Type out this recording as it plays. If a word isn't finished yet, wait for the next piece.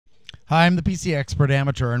Hi, I'm the PC Expert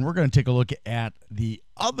Amateur, and we're going to take a look at the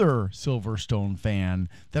other SilverStone fan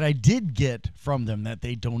that I did get from them that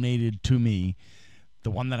they donated to me.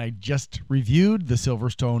 The one that I just reviewed, the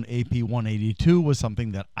SilverStone AP182, was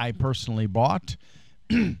something that I personally bought.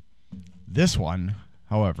 This one,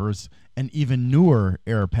 however, is an even newer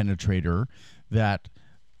air penetrator that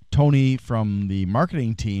Tony from the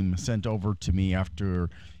marketing team sent over to me after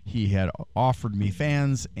he had offered me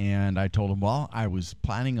fans, and I told him, well, I was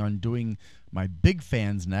planning on doing my big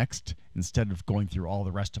fans next instead of going through all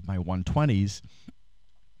the rest of my 120s.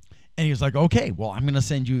 And he was like, okay, well, I'm going to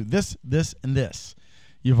send you this, this, and this.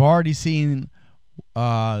 You've already seen,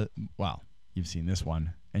 well, you've seen this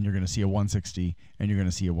one, and you're going to see a 160, and you're going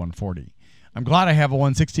to see a 140. I'm glad I have a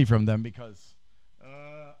 160 from them because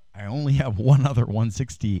I only have one other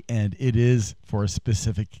 160, and it is for a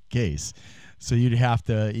specific case. So you'd have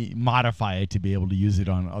to modify it to be able to use it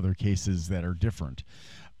on other cases that are different.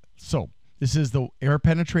 So this is the Air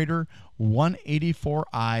Penetrator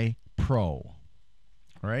 184i-Pro, all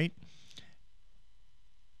right?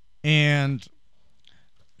 And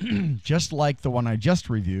just like the one I just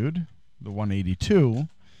reviewed, the 182,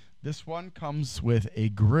 this one comes with a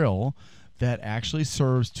grill that actually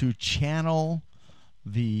serves to channel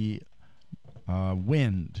the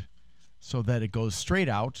wind so that it goes straight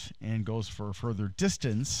out and goes for further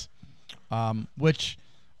distance, which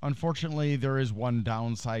unfortunately there is one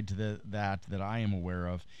downside to that I am aware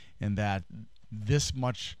of, and that this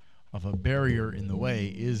much of a barrier in the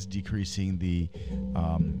way is decreasing the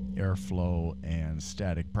airflow and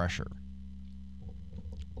static pressure.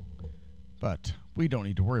 But we don't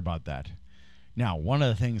need to worry about that. Now, one of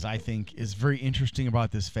the things I think is very interesting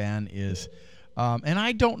about this fan is, and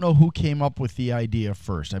I don't know who came up with the idea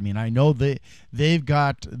first. I mean, I know they've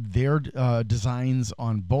got their designs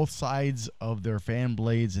on both sides of their fan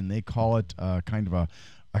blades, and they call it kind of a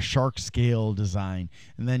shark scale design.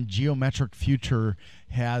 And then Geometric Future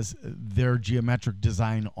has their geometric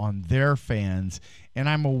design on their fans. And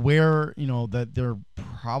I'm aware, you know, that there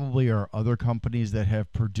probably are other companies that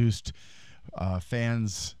have produced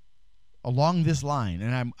fans along this line.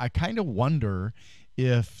 And I kind of wonder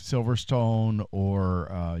if SilverStone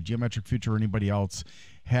or Geometric Future or anybody else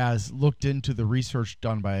has looked into the research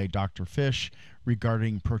done by Dr. Fish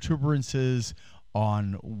regarding protuberances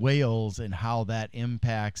on whales and how that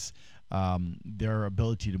impacts their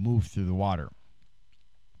ability to move through the water.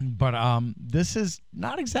 But this is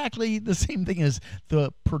not exactly the same thing as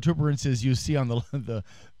the protuberances you see on the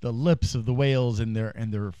lips of the whales and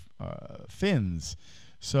their fins.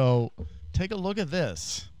 So take a look at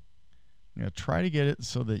this. I'm going to try to get it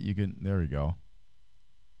so that you can, there we go.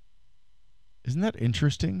 Isn't that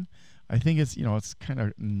interesting? I think it's, you know, it's kind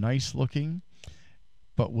of nice looking,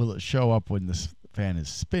 but will it show up when this fan is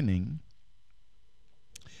spinning?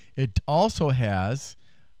 It also has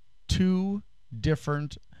two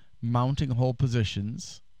different mounting hole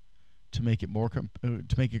positions to make it more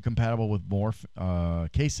compatible with more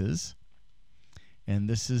cases. And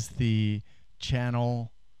this is the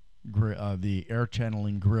channel, the air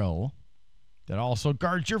channeling grill that also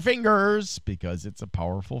guards your fingers because it's a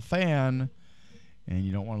powerful fan and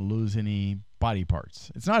you don't want to lose any body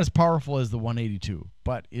parts. It's not as powerful as the 182,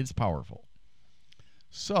 but it's powerful.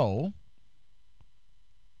 So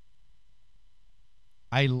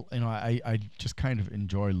I just kind of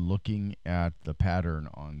enjoy looking at the pattern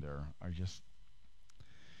on there. I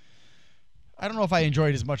don't know if I enjoy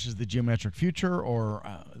it as much as the Geometric Future or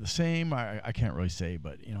the same. I can't really say,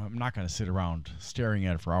 but you know, I'm not going to sit around staring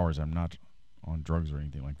at it for hours. I'm not on drugs or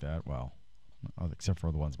anything like that. Well, except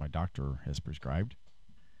for the ones my doctor has prescribed,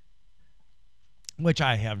 which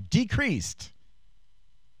I have decreased.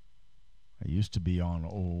 I used to be on,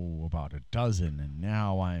 about a dozen, and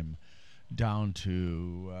now I'm down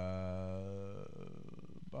to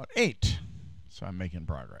about 8. So I'm making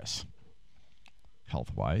progress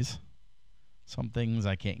health-wise. Some things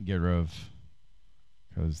I can't get rid of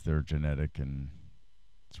because they're genetic and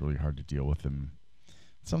it's really hard to deal with them.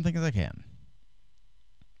 Some things I can.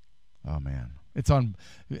 Oh, man. It's on,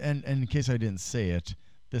 and in case I didn't say it,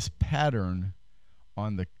 this pattern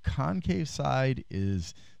on the concave side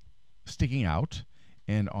is sticking out,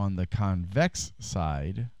 and on the convex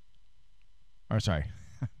side, or sorry,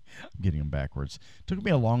 I'm getting them backwards. It took me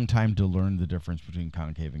a long time to learn the difference between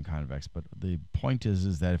concave and convex, but the point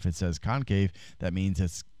is that if it says concave, that means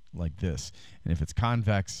it's like this. And if it's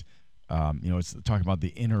convex, you know, it's talking about the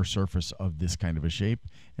inner surface of this kind of a shape.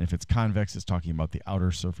 And if it's convex, it's talking about the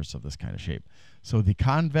outer surface of this kind of shape. So the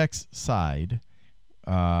convex side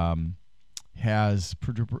has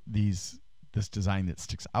this design that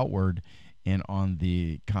sticks outward, and on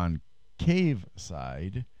the concave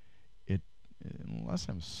side, unless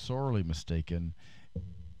I'm sorely mistaken,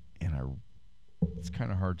 and it's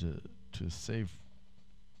kind of hard to say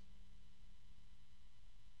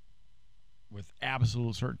with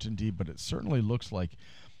absolute certainty, but it certainly looks like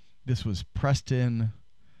this was pressed in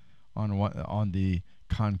on the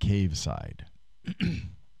concave side.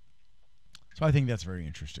 So I think that's very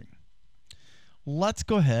interesting. Let's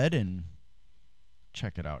go ahead and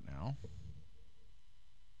check it out now.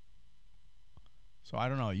 So I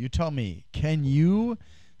don't know. You tell me. Can you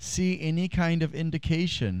see any kind of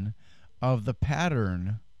indication of the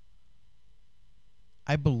pattern?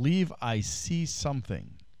 I believe I see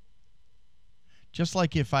something. Just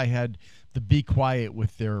like if I had the Be Quiet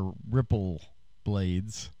with their ripple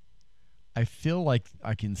blades, I feel like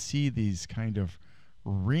I can see these kind of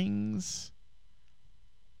rings.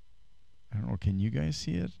 I don't know. Can you guys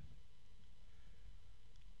see it?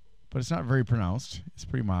 But it's not very pronounced. It's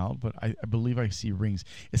pretty mild, but I believe I see rings.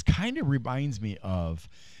 It kind of reminds me of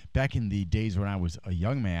back in the days when I was a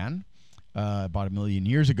young man, about 1 million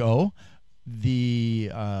years ago, the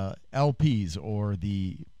LPs, or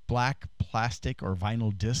the black plastic or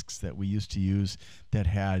vinyl discs that we used to use that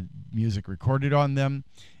had music recorded on them,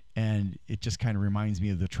 and it just kind of reminds me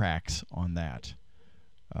of the tracks on that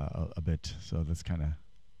a bit. So that's kind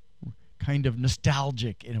of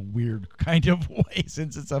nostalgic in a weird kind of way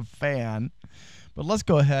since it's a fan. But let's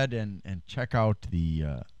go ahead and check out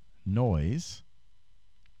the noise.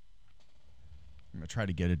 I'm going to try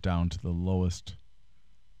to get it down to the lowest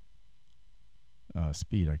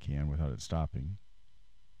speed I can without it stopping.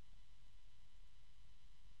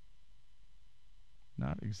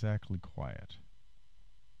 Not exactly quiet.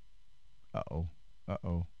 Uh-oh.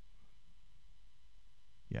 Uh-oh.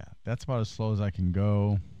 Yeah, that's about as slow as I can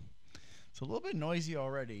go. It's a little bit noisy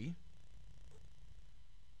already.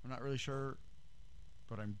 I'm not really sure,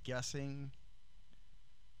 but I'm guessing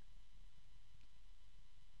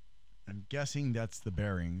that's the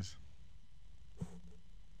bearings.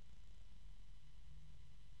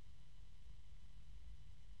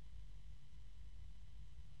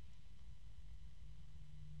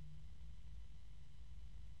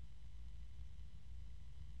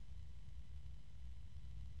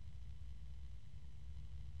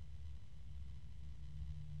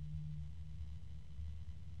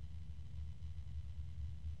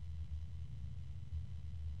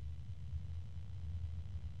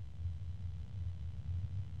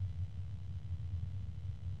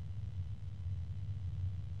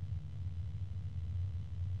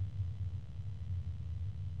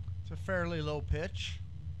 It's a fairly low pitch,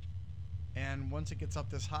 and once it gets up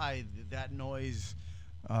this high, that noise,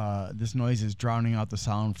 this noise is drowning out the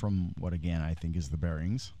sound from what, again, I think is the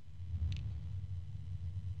bearings.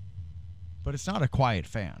 But it's not a quiet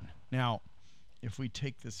fan. Now, if we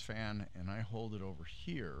take this fan and I hold it over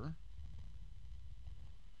here,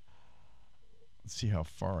 let's see how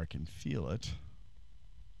far I can feel it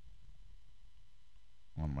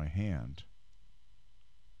on my hand.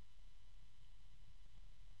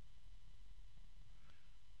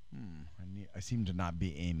 I seem to not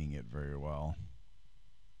be aiming it very well.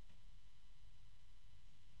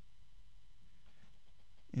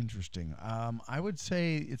 Interesting. I would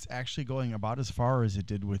say it's actually going about as far as it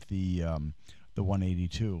did with the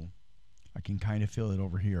 182. I can kind of feel it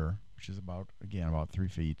over here, which is about 3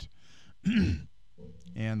 feet.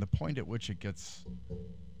 And the point at which it gets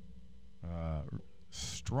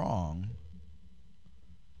strong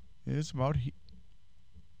is about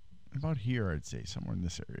here, I'd say, somewhere in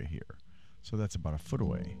this area here. So that's about a foot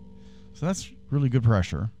away. So that's really good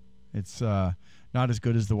pressure. It's not as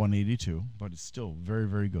good as the 182, but it's still very,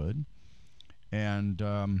 very good. And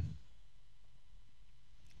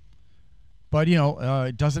but you know,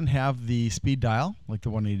 it doesn't have the speed dial like the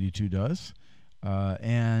 182 does,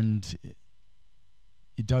 and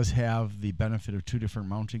it does have the benefit of 2 different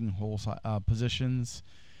mounting hole positions,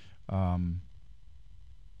 and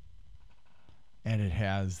it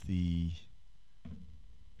has the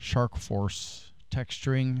Shark Force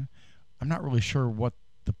texturing. I'm not really sure what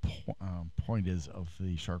the point is of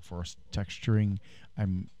the Shark Force texturing. I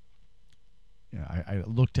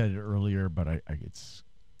looked at it earlier, but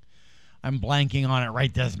I'm blanking on it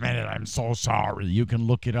right this minute. I'm so sorry. You can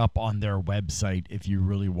look it up on their website if you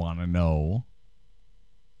really want to know.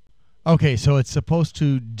 Okay, so it's supposed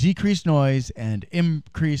to decrease noise and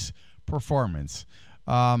increase performance.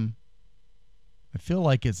 I feel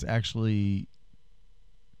like it's actually,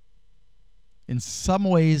 in some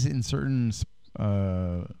ways, in certain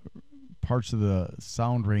parts of the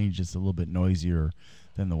sound range, it's a little bit noisier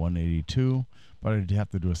than the 182, but I'd have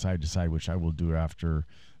to do a side-to-side, which I will do after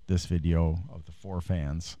this video of the 4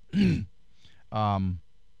 fans.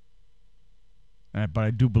 But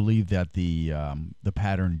I do believe that the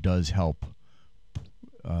pattern does help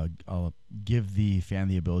give the fan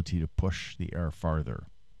the ability to push the air farther,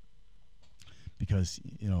 because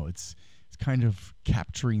it's kind of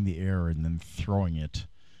capturing the air and then throwing it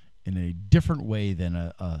in a different way than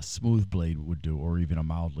a smooth blade would do, or even a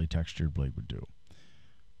mildly textured blade would do.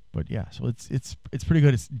 But yeah, so it's pretty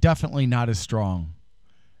good. It's definitely not as strong.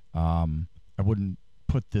 I wouldn't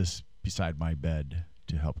put this beside my bed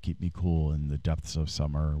to help keep me cool in the depths of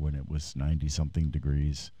summer when it was 90-something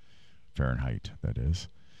degrees Fahrenheit, that is.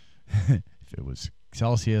 If it was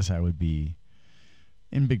Celsius, I would be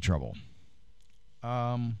in big trouble.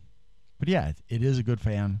 But yeah, it is a good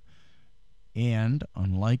fan. And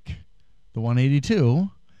unlike the 182,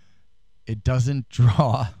 it doesn't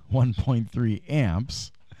draw 1.3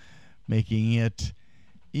 amps, making it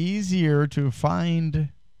easier to find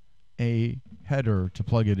a header to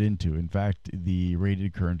plug it into. In fact, the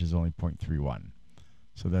rated current is only 0.31.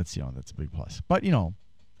 So that's a big plus. But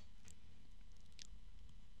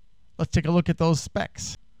let's take a look at those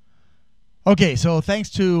specs. Okay, so thanks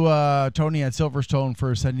to Tony at SilverStone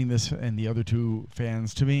for sending this and the other two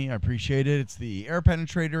fans to me. I appreciate it. It's the Air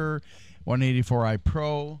Penetrator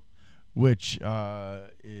 184i-Pro, which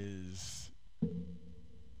is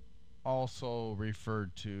also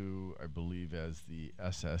referred to, I believe, as the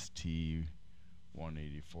SST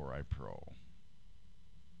 184i-Pro.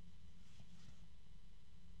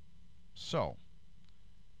 So,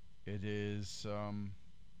 it is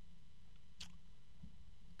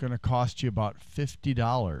going to cost you about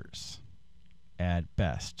 $50 at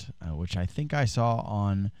best, which I think I saw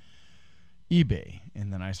on eBay,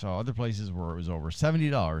 and then I saw other places where it was over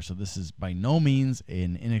 $70. So this is by no means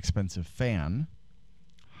an inexpensive fan.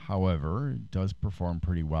 However, it does perform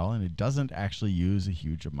pretty well, and it doesn't actually use a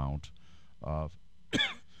huge amount of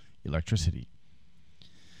electricity.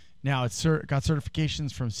 Now, it's got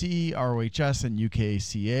certifications from CE, ROHS, and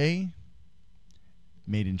UKCA.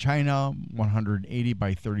 Made in China, 180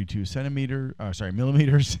 by 32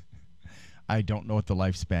 millimeters. I don't know what the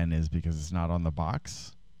lifespan is because it's not on the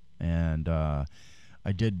box. And I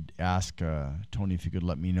did ask Tony if he could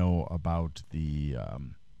let me know about the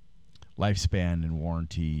lifespan and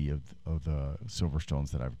warranty of the SilverStones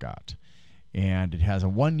that I've got. And it has a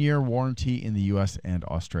 1-year warranty in the US and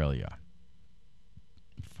Australia.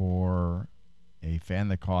 For a fan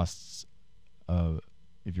that costs,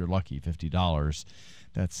 if you're lucky, $50,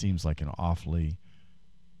 that seems like an awfully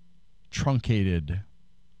truncated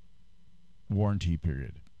warranty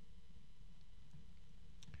period.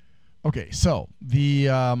 Okay, so the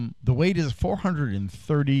weight is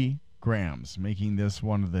 430 grams, making this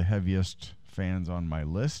one of the heaviest fans on my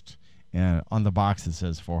list. And on the box it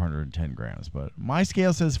says 410 grams, but my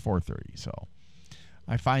scale says 430. So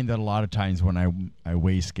I find that a lot of times when I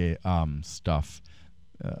weigh stuff,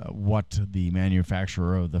 what the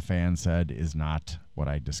manufacturer of the fan said is not what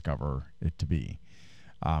I discover it to be.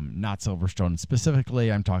 Not SilverStone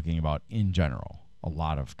specifically, I'm talking about in general. A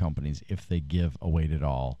lot of companies, if they give a weight at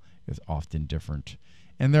all, is often different.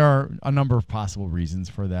 And there are a number of possible reasons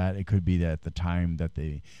for that. It could be that at the time that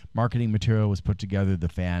the marketing material was put together, the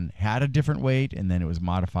fan had a different weight, and then it was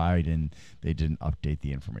modified, and they didn't update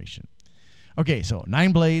the information. Okay, so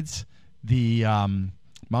 9 blades. The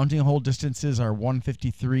mounting hole distances are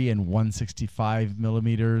 153 and 165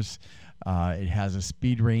 millimeters. It has a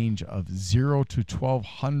speed range of 0 to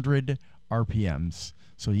 1200 RPMs.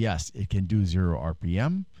 So yes, it can do 0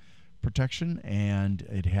 RPM protection, and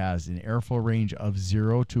it has an airflow range of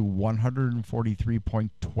 0 to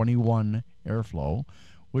 143.21 airflow,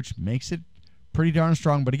 which makes it pretty darn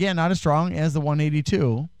strong, but again, not as strong as the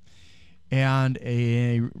 182. And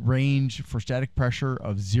a range for static pressure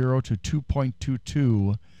of 0 to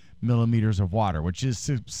 2.22 millimeters of water, which is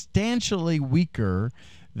substantially weaker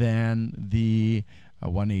than the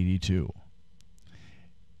 182.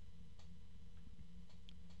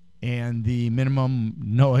 And the minimum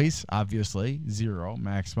noise, obviously, 0,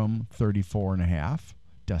 maximum 34.5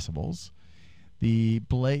 decibels. The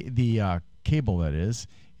cable, that is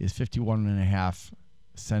 51.5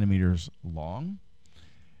 centimeters long.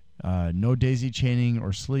 No daisy chaining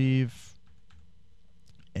or sleeve,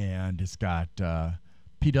 and it's got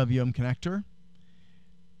PWM connector.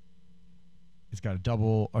 It's got a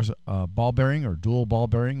double ball bearing or dual ball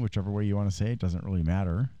bearing, whichever way you want to say it. Doesn't really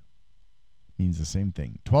matter. Means the same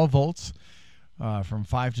thing. 12 volts, from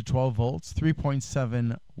 5 to 12 volts,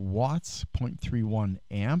 3.7 watts, 0.31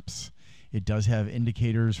 amps. It does have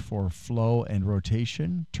indicators for flow and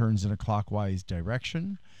rotation, turns in a clockwise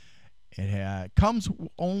direction. It comes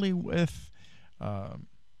only with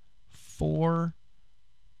 4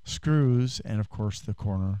 screws, and of course the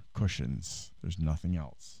corner cushions. There's nothing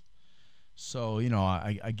else. So, you know,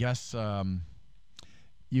 I guess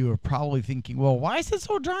you are probably thinking, well, why is it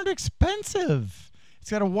so darn expensive? It's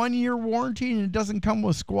got a 1-year warranty and it doesn't come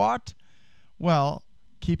with squat. Well,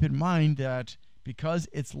 keep in mind that because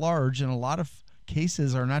it's large and a lot of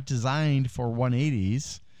cases are not designed for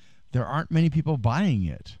 180s, there aren't many people buying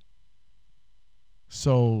it.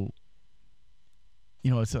 So, you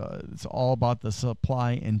know, it's all about the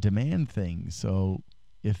supply and demand thing. So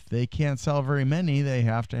if they can't sell very many, they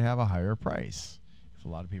have to have a higher price. If a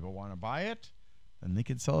lot of people want to buy it, then they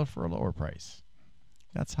can sell it for a lower price.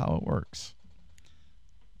 That's how it works.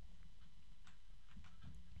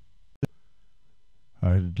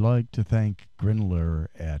 I'd like to thank Grindler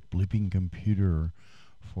at Bleeping Computer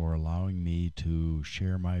for allowing me to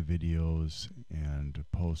share my videos and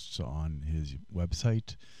posts on his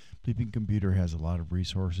website. Bleeping Computer has a lot of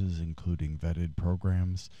resources, including vetted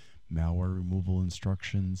programs, malware removal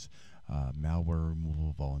instructions, malware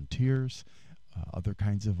removal volunteers, other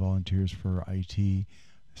kinds of volunteers for IT,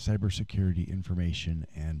 cybersecurity information,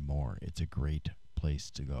 and more. It's a great place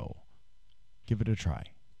to go. Give it a try.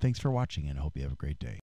 Thanks for watching, and I hope you have a great day.